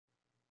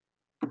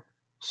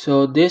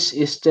So this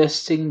is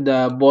testing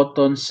the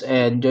buttons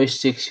and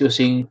joysticks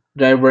using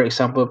driver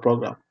example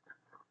program.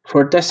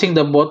 For testing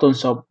the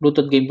buttons of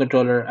Bluetooth game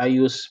controller, I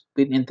use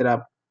pin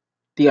interrupt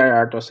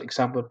TRRTOS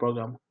example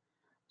program.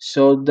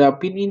 So the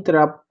pin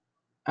interrupt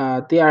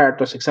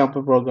TRRTOS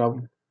example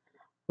program,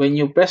 when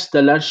you press the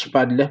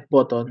launchpad left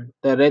button,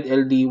 the red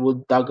LED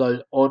would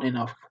toggle on and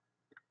off.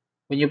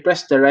 When you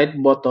press the right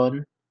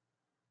button,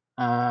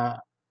 uh,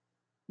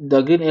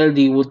 the green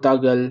LED would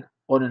toggle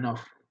on and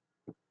off.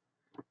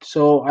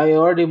 So I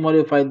already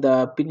modified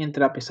the pin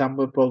interrupt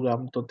example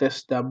program to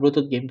test the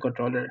Bluetooth game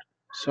controller.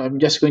 So I'm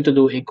just going to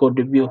do a code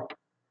review.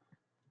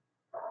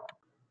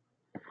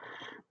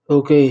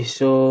 Okay,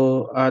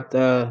 so at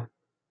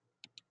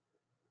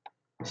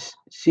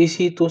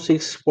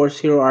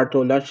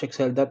CC2640R2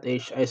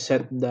 launchxl.h, I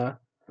set the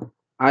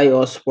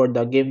IOS for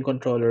the game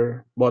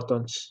controller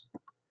buttons.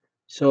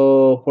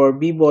 So for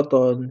B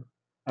button,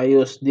 I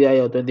use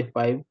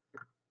DIO25.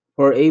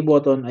 For A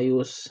button, I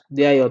use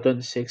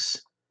DIO26.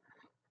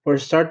 For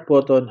start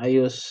button, I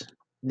use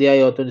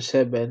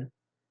DIO27.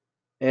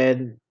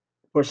 And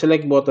for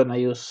select button, I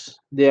use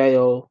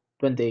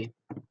DIO28.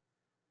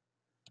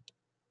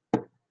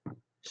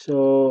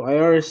 So I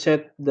already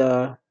set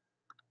the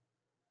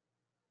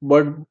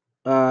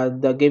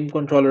game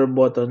controller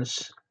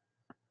buttons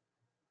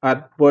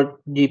at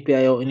port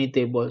GPIO init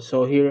table.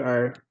 So here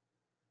are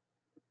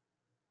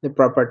the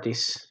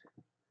properties.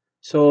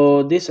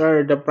 So these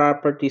are the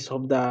properties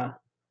of the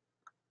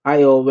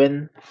IO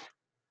when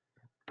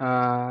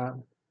uh,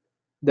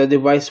 the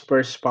device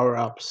first power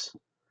ups.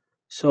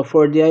 So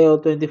for the IO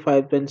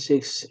 25,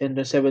 26, and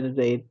 27,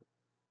 28,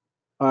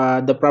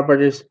 the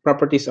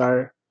properties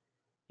are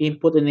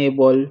input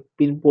enable,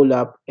 pin pull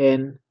up,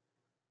 and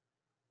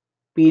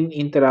pin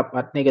interrupt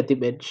at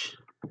negative edge.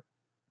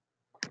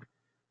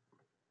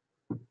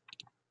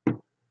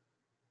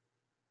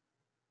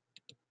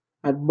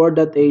 At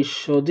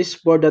board.h, so this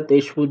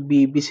board.h would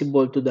be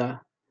visible to the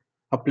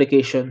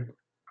application.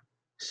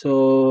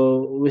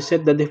 So we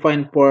set the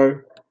define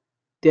for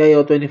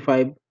DIO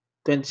 25,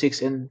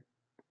 26, and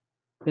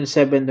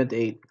 27,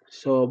 28.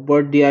 So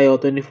board DIO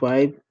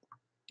 25,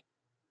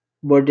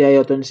 board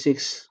DIO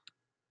 26,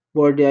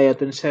 board DIO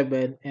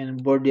 27,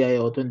 and board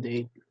DIO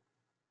 28.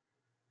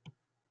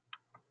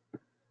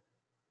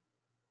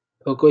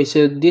 Okay,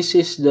 so this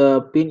is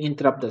the pin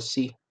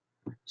interrupt.c.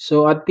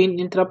 So at pin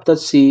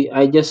interrupt.c,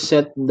 I just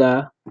set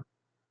the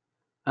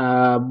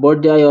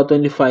board DIO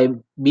 25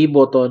 B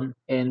button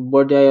and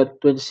board DIO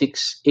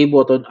 26 A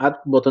button at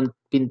button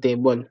pin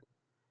table.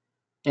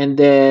 And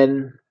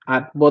then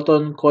at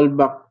button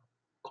callback,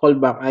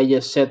 I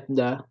just set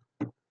the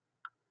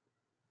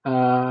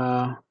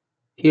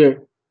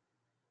here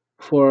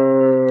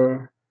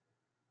for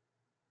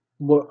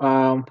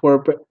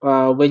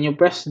when you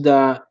press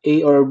the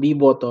A or B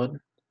button,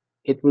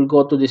 it will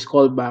go to this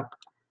callback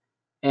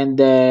and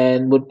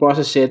then would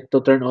process it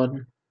to turn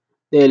on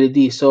the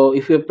LED. So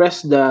if you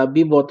press the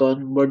B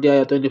button,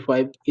 Bordia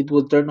 25, it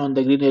will turn on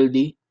the green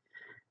LED.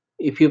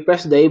 If you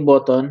press the A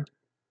button,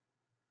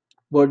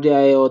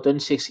 Bordia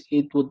 26,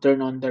 it would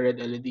turn on the red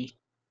LED.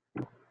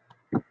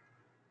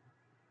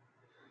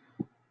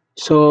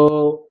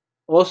 So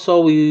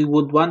also we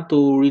would want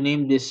to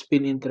rename this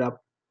pin interrupt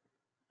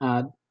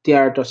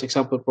TRTOS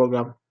example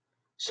program.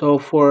 So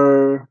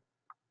for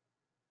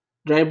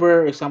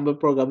driver example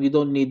program, you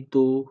don't need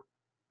to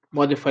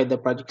modify the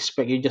project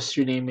spec, you just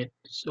rename it.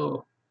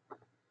 So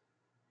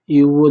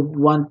you would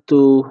want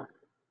to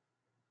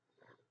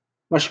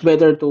much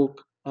better to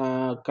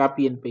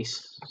copy and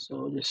paste.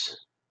 So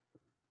just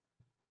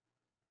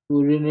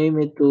to rename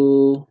it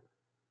to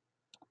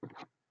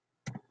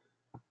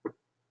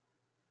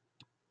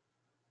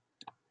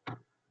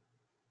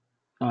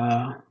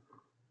uh,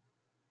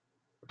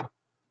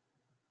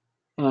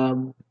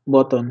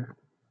 button,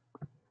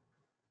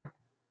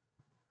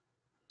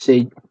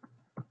 say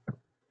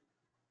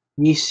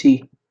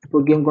GC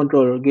for game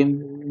controller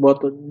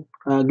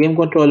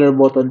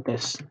button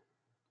test.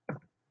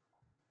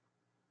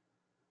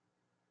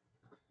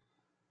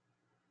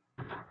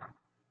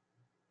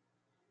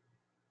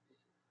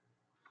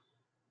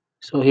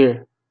 So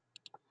here,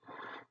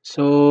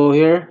 so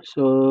here,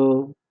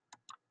 so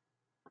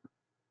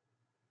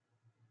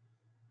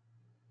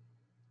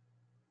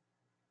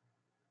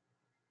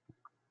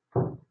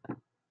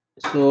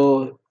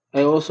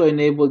I also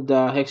enabled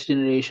the hex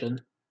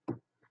generation.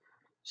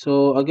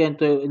 So again,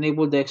 to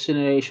enable the hex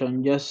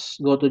generation,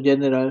 just go to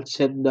general,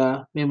 set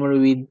the memory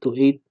width to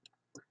 8,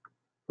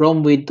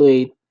 ROM width to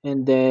 8,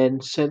 and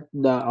then set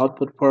the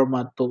output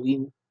format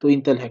to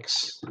Intel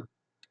hex.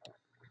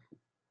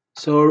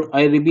 So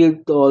I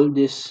rebuilt all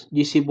this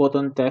GC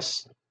button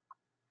test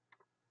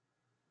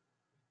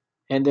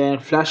and then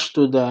flash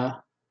to the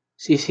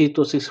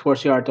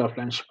CC2640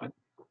 launchpad.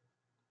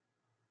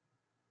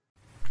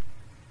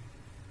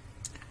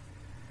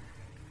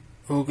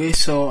 Okay,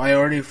 so I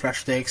already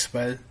flashed the X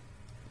file.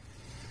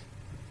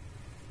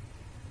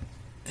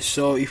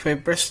 So if I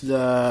press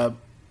the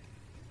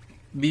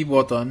B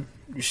button,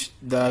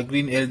 the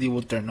green LED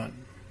will turn on.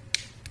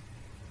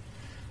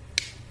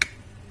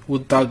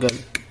 would toggle.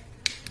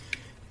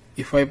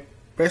 If I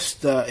press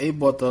the A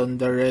button,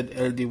 the red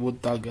LED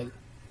would toggle.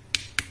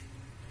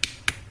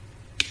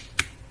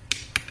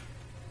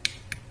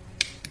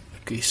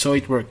 Okay, so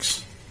it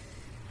works.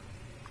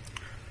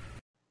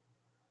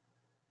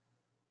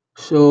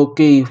 So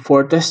okay,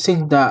 for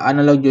testing the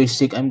analog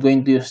joystick, I'm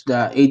going to use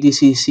the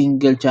ADC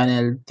single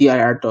channel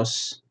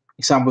TIRTOS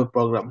example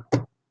program.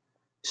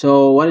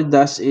 So what it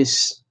does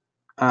is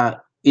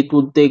it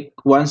would take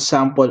one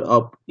sample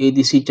of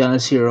ADC channel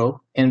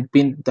 0 and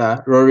print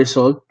the raw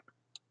result,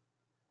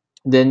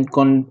 then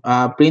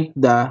print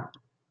the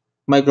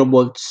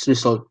microvolts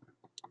result.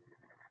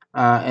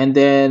 And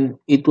then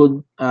it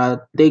would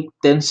take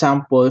 10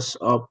 samples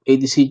of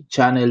ADC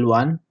channel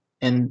 1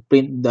 and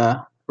print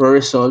the raw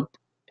result,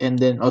 and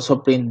then also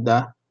print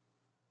the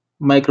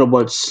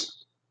microvolts.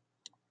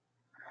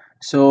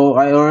 So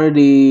I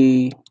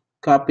already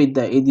copied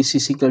the ADC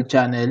single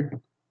channel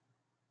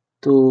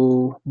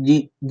to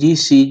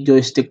GC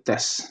joystick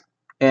test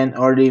and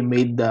already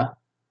made the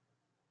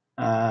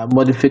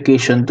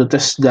modification to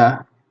test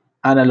the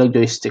analog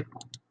joystick.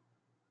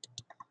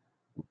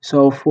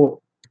 So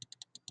for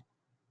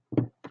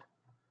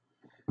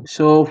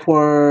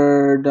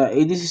the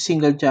ADC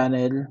single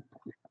channel,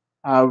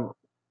 uh,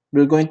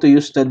 we're going to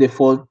use the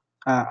default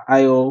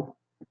I/O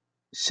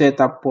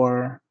setup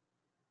for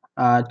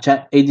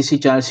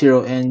ADC channel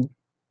 0 and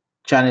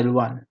channel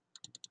 1.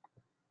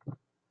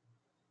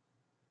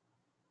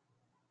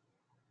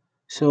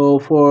 So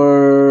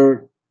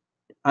for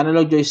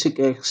analog joystick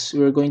X,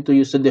 we're going to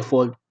use the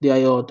default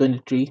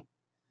DIO23.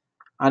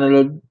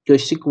 Analog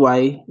joystick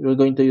Y, we're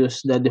going to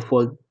use the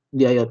default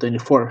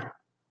DIO24.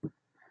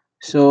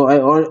 So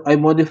I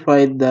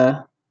modified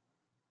the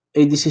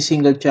ADC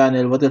single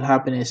channel. What will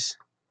happen is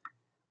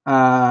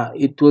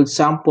it will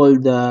sample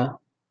the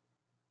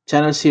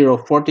channel 0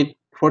 40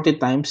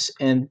 times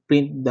and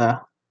print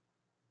the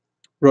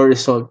raw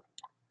result.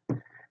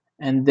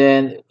 And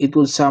then it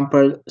will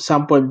sample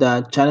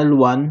the channel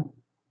 1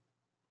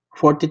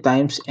 40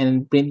 times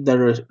and print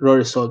the raw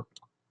result.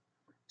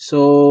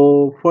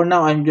 So for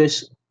now, I'm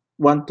just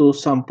want to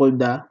sample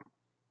the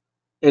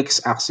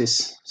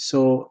x-axis.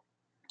 So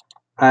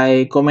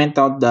I comment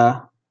out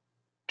the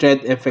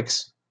thread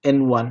fx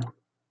n1.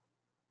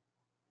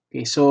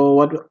 Okay, so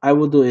what I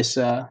will do is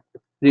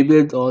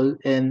rebuild all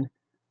and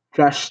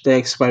flash the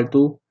X file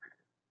to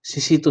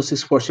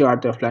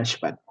cc2640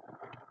 Launchpad.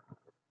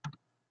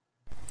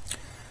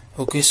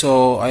 Okay,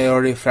 so I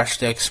already flashed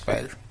the X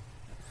file.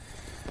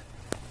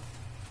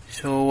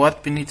 So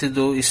what we need to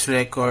do is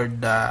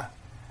record the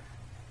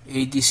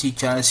ADC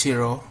channel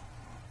 0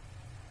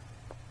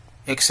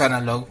 X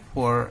analog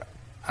for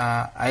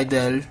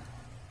idle,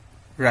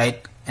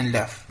 right, and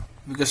left,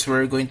 because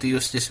we're going to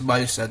use these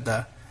values at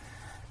the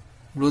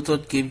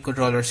Bluetooth Game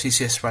Controller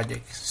CCS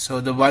project.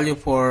 So the value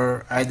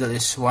for idle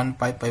is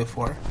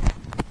 1554.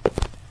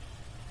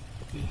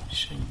 Okay,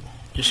 so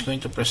just going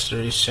to press the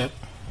reset.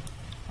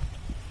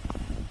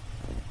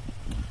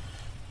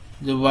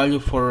 The value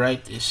for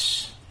right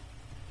is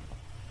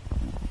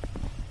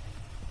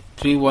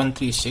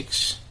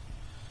 3136.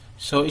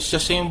 So it's the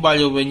same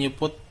value when you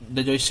put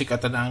the joystick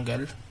at an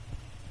angle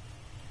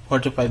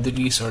 45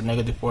 degrees or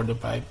negative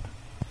 45.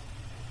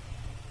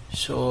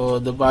 So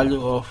the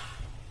value of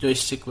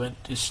joystick when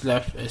is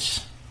left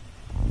is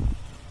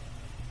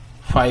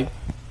 5.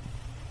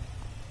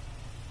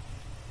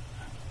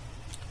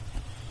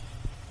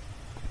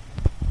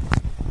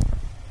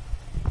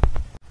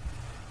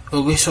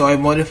 Okay, so I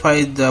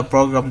modified the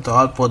program to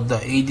output the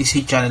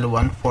ADC channel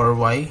 1 for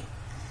Y.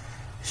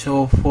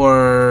 So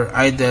for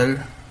idle,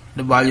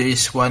 the value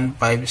is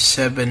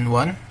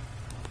 1571.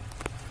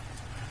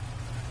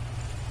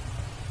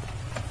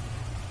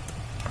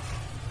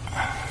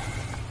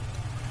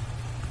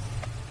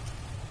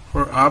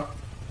 For up,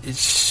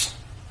 it's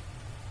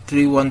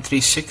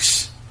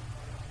 3136.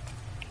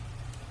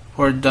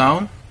 For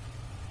down,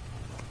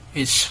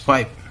 it's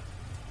 5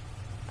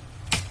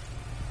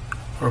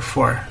 or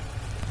 4.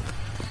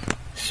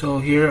 So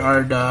here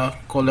are the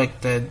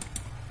collected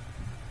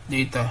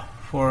data.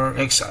 For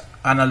X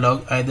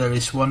analog, idle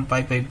is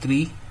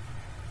 1553,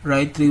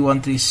 right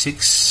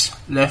 3136,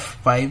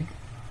 left 5.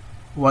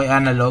 Y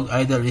analog,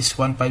 idle is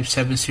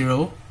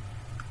 1570,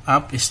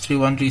 up is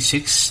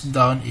 3136,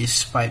 down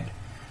is 5.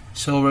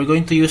 So we're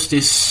going to use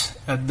this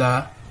at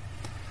the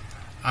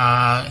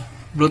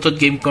Bluetooth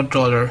Game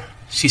Controller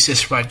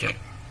CCS project.